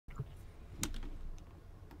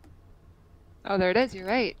Oh, there it is. You're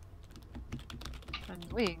right.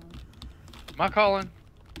 Annoying. Am I calling?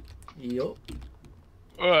 Yup.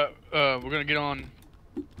 We're gonna get on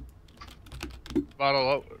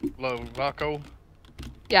Vaco.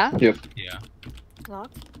 Yeah? Yep. Yeah.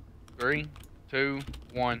 Locked. 3, 2,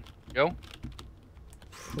 1, go.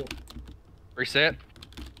 Reset.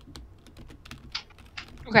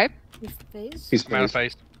 Okay. His face. He's I'm out of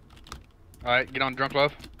phased. phase. Alright, get on Drunk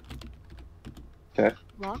Love. Okay.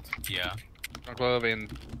 Locked. Yeah. Drunk Love in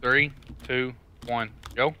 3, 2, 1,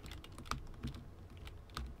 go.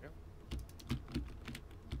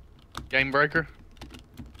 Game Breaker.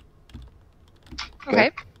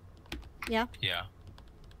 Okay. Yeah. Yeah.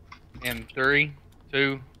 In 3,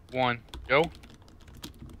 2, 1, go.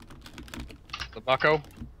 The Bucko.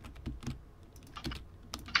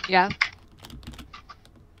 Yeah.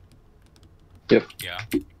 Yep. Yeah.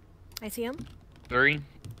 I see him. 3,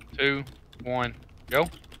 2, 1, go.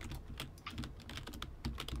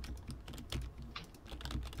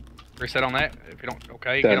 Reset on that. If you don't,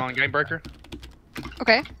 okay, get Done. on Game Breaker.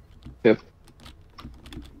 Okay. Yeah.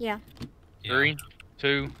 Yeah. 3,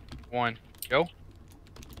 2, 1, go.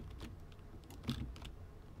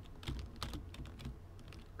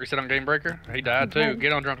 Reset on Game Breaker. He died too. Okay.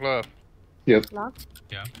 Get on Drunk Love. Locked.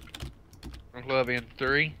 Yeah. Drunk Love in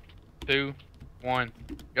 3, 2, 1,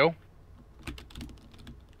 go.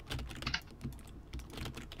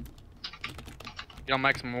 Get on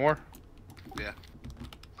Maximum War.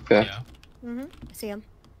 Okay. Yeah. Mm-hmm. I see him.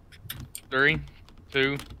 3,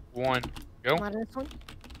 2, 1, go. Come out of this one.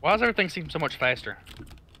 Why does everything seem so much faster?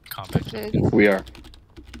 Compact. We are.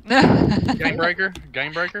 Game Breaker.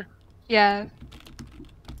 Game Breaker. Yeah.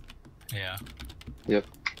 Yeah.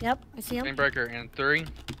 Yep. I see him. Game Breaker in 3,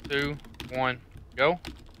 2, 1, go.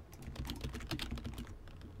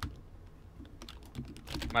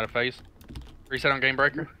 I'm out of phase. Reset on Game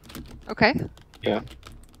Breaker. Okay. Yep.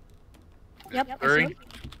 I see 3, him.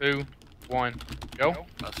 2, 1, go.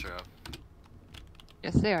 Buster up.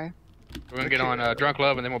 Yes, they are. We're gonna get on Drunk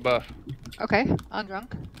Love and then we'll buff. Okay. On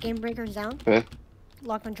drunk. Game breaker's down. Okay.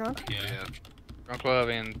 Locked on drunk. Yeah. Yeah. Drunk Love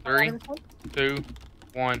in Come out 3, of this one. 2,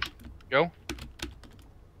 1, go.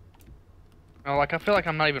 Oh, like I feel like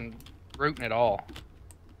I'm not even rooting at all.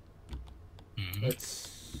 Mm-hmm.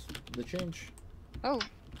 That's the change. Oh.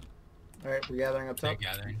 Alright, we're gathering up top.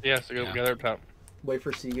 Gathering. Yeah, so go Yeah. together up top. Wait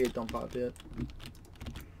for Seagate, don't pop yet.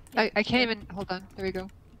 I can't even. Hold on. There we go.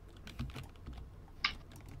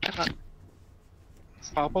 I'm not.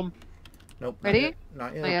 Pop them. Nope. not Ready? yet.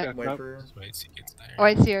 Not yet. Not yet. Wait Nope. for. Just wait, see gets there. Oh,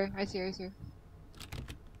 I see her. I see her. I see her.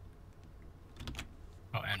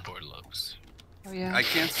 Oh, and board looks. Oh, yeah. I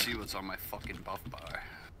can't see what's on my fucking buff bar.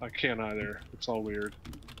 I can't either. It's all weird.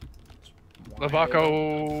 That's why I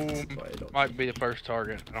Lavaco don't- might be the first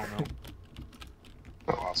target. I don't know.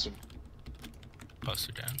 Awesome.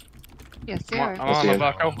 Poster down. Yes, they I'm are. on, I'm on see him.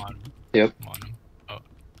 Lavaco. I'm on him. Yep. I'm on him. Oh.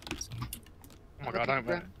 Awesome. Oh my god, I don't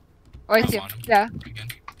know. Oh, I see I'm him. on him. Yeah. Again.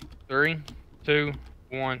 3, 2,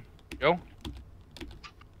 1, go.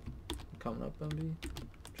 Coming up, MB.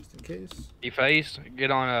 Just in case. He phased.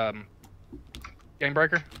 Get on Game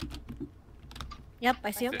Breaker. Yep.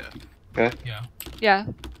 I see him. Yeah. Yeah. Yeah.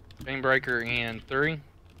 Game Breaker in 3,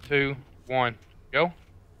 2, 1, go.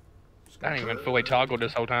 I didn't even fully toggle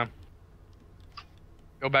this whole time.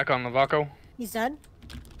 Go back on Lavaco. He's dead.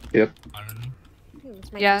 On him. Ooh,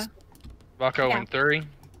 it's my Yeah. first- Lavaco Yeah. in 3,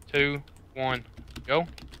 2, 1, go.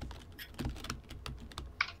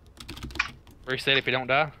 Reset if you don't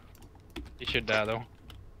die. He should die though.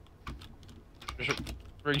 Just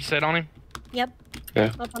reset on him. Yep.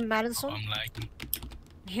 Yeah. Oh, I'm out of this Oh, one. I'm lagging.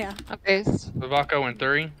 Yeah. I'm based. Lavaco in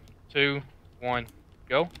 3, 2, 1,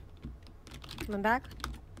 go. Coming back.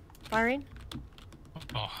 Firing.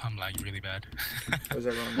 Oh, I'm lagging really bad. Where's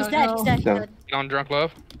everyone? He's Oh, dead. no. He's dead. He's Down. dead. Get on Drunk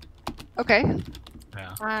Love. Okay. Yeah.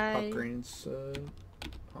 Pop I greens.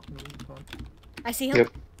 Pop me. Pop. I see him.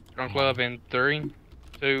 Yep. Drunk Love in 3,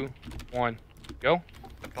 2, 1, go.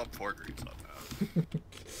 I popped 4 greens on that.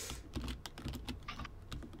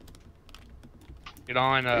 Get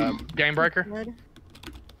on Game Breaker. Good.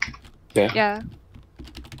 Yeah.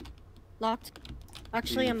 Locked.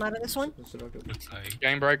 Actually, I'm out of this one. Is it okay? Looks like.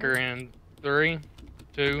 Game Breaker in 3,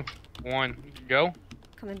 2, 1, go.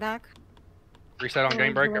 Coming back. Reset on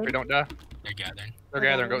Game Breaker if you don't die. They're gathering. They're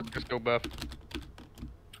gathering. Go, just go buff.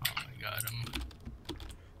 Oh my god.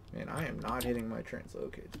 Man, I am not hitting my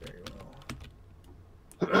translocates very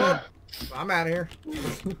well. I'm out of here.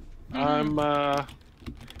 I'm I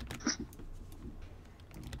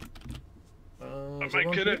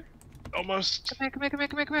might get it. Almost. Come here. Come here. Come here.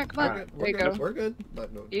 Come here. Come here. Come We're on. good. There We're you good. go. We're good.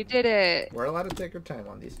 But no, You did it. we're allowed to take our time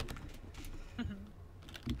on these.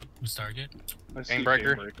 Who's target? I see Game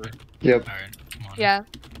breaker. Yep. Alright, come on. Yeah.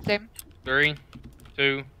 Same. 3,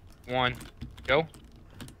 2, 1, go. As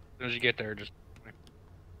soon as you get there, just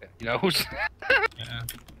you know. Yeah.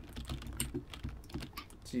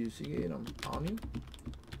 See you, Seagate. I'm on you.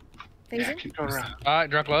 Yeah, Phasing? keep going around. Alright,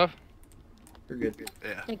 drunk love. You're good.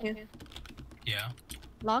 Yeah. Thank you. Yeah.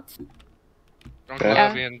 Locked? Drunk Yeah.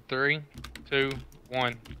 love in 3, 2,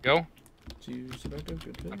 1, go. See you, Seductive.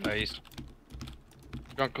 Good, My good. face.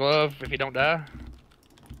 Drunk love if you don't die.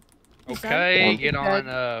 He's Okay, dead. get on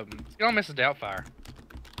Mrs. Doubtfire.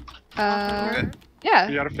 Okay. Yeah.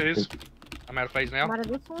 You got a phase? I'm out of phase I'm now. out of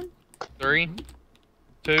this one. 3,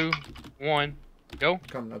 2, 1, go.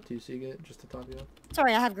 Coming up to you, Seagate, just to top you up.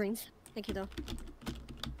 Sorry, I have greens. Thank you, though.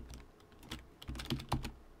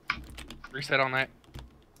 Reset on that.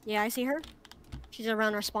 Yeah, I see her. She's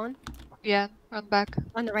around our spawn. Yeah. Run back.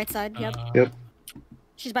 On the right side. Yep. Yep.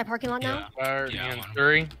 She's by parking lot now. Yeah. Fire Yeah, in I'm on.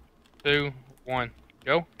 3, 2, 1,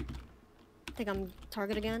 go. I think I'm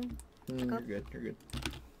target again. You're good. You're good.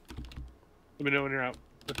 Let me know when you're out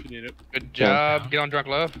if you need it. Good Yeah. job. Get on drunk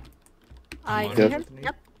love. I on see it. him.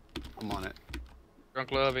 Yep. I'm on it.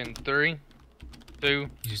 Drunk love in 3, 2,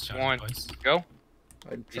 You just One. twice. go.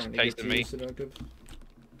 I'm He's trying to get tasting to me. you, Seductive.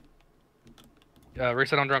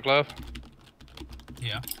 Reset on drunk love.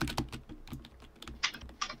 Yeah.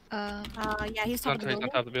 Yeah, he's top of the He's on building.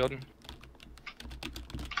 top of the building.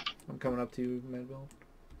 I'm coming up to you, Madville.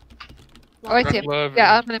 Oh, I see Drunk him. love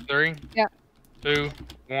Yeah, in I'm gonna. 3, Yeah. 2,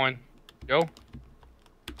 1, go.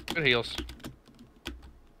 Good heals.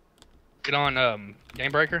 Get on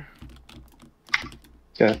game breaker.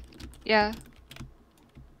 Okay. Yeah.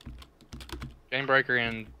 Game breaker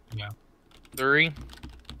in Yeah. 3,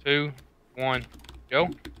 2, 1, go.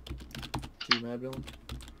 See you, Madville.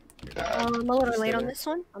 I'm a little Just late on there. this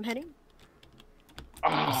one. I'm heading. He's Oh,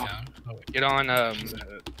 down. Oh, wait. Get on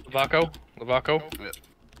Lavaco. Lavaco.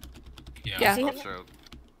 Yeah. Yeah. See him? So,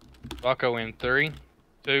 Lavaco in 3,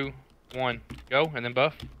 2, 1, go, and then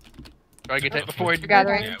buff. Try to get that before he You're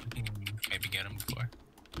gathering. Yeah, we can maybe get him before.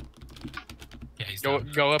 Yeah, he's go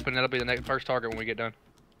down. go up, and that'll be the next first target when we get done.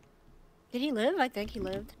 Did he live? I think he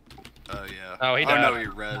lived. yeah. Oh, he Oh, no, died. he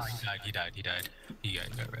No, res. he died. He got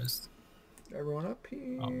rezzed. Everyone up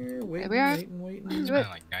here. Oh. Waiting, we are. waiting, waiting. Do Spent it.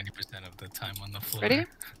 like 90% of the time on the floor. Ready?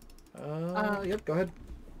 Yep, go ahead.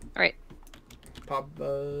 Alright. Pop,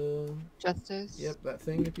 Justice. yep, that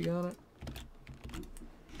thing if you got it.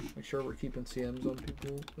 Make sure we're keeping CMs on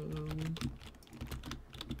people.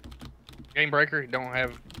 Game breaker. Don't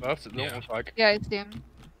have buffs. It don't Yeah. look like. Yeah, I see him.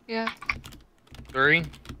 Yeah. 3,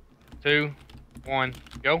 2, 1,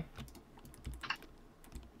 go.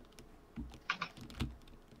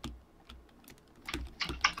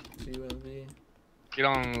 See you, MV. Get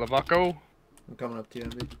on Lavaco. I'm coming up to you,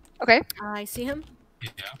 MV. Okay. I see him.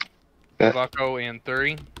 Yeah. Lavaco in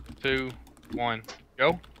 3, 2, 1,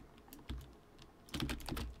 go.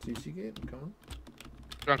 CC gate, I'm coming.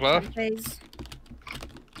 Drunk love. Phase.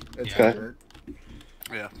 It's Yeah. gonna hurt.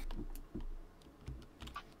 Yeah.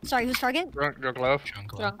 Sorry, who's target? Drunk love.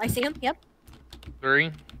 Drunk Drunk. I see him. Yep.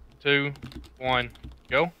 3, 2, 1,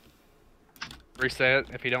 go. Reset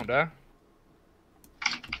if you don't die.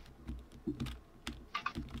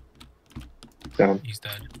 Down. He's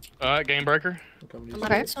dead. Game breaker. I'm coming to I'm you.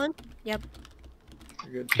 out Okay. of this one. Yep.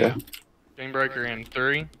 You're good. Yeah. Game breaker in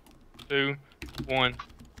 3, 2, 1,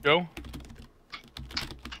 go.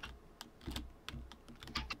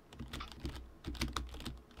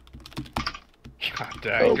 God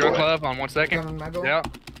dang. Oh, Drunk boy. love on 1 second. Coming, Madville. Yeah.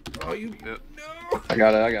 Oh, you. Yep. No! I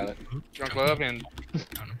got it. Drunk love in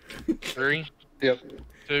 3, Yep.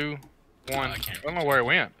 2, 1. I I can't. don't know where he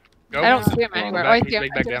went. Go. I don't see him Come on, anywhere. back. Oh, I He's see him.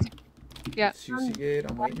 back down. Yeah. CC gate,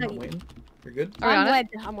 I'm waiting, I'm waiting. You're good? Are we I'm on it? webbed.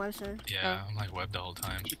 I'm webbed, sir. Yeah, I'm like webbed the whole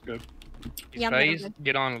time. she's good. He's Yeah, I'm phased. good.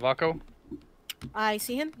 Get on Lavaco. I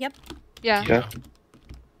see him. Yep. Yeah. Yeah.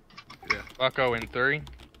 Lavaco in 3,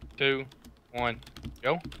 2, 1,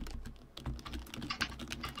 go.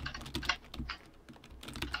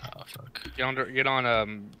 Oh fuck. Get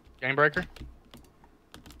on game breaker.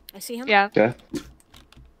 I see him. Yeah. Okay.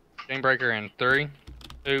 Game breaker in 3,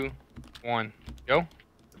 2, 1, go.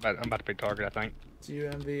 I'm about to pick target, I think. See you,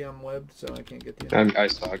 MV, I'm webbed, so I can't get the end. I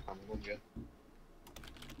saw it coming. We're good.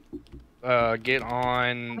 Get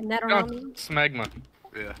on A net get around on me. Smegma.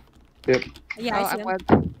 Yeah. Yeah, Oh, I see I'm him. webbed.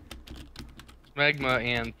 Smegma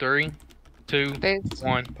in 3, 2, Phase.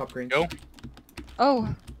 1, Pop greens. go. Oh.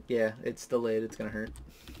 Yeah, it's delayed, it's gonna hurt.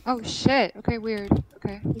 Oh shit. Okay, weird.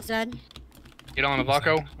 Okay. He's dead. Get on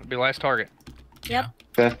Lavaco. It'll be last target. Yep.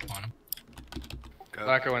 Okay. On him. Go.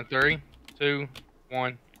 Lavaco in 3, 2,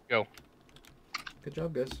 1, go. Good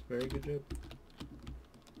job, guys. Very good job.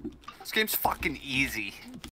 This game's fucking easy.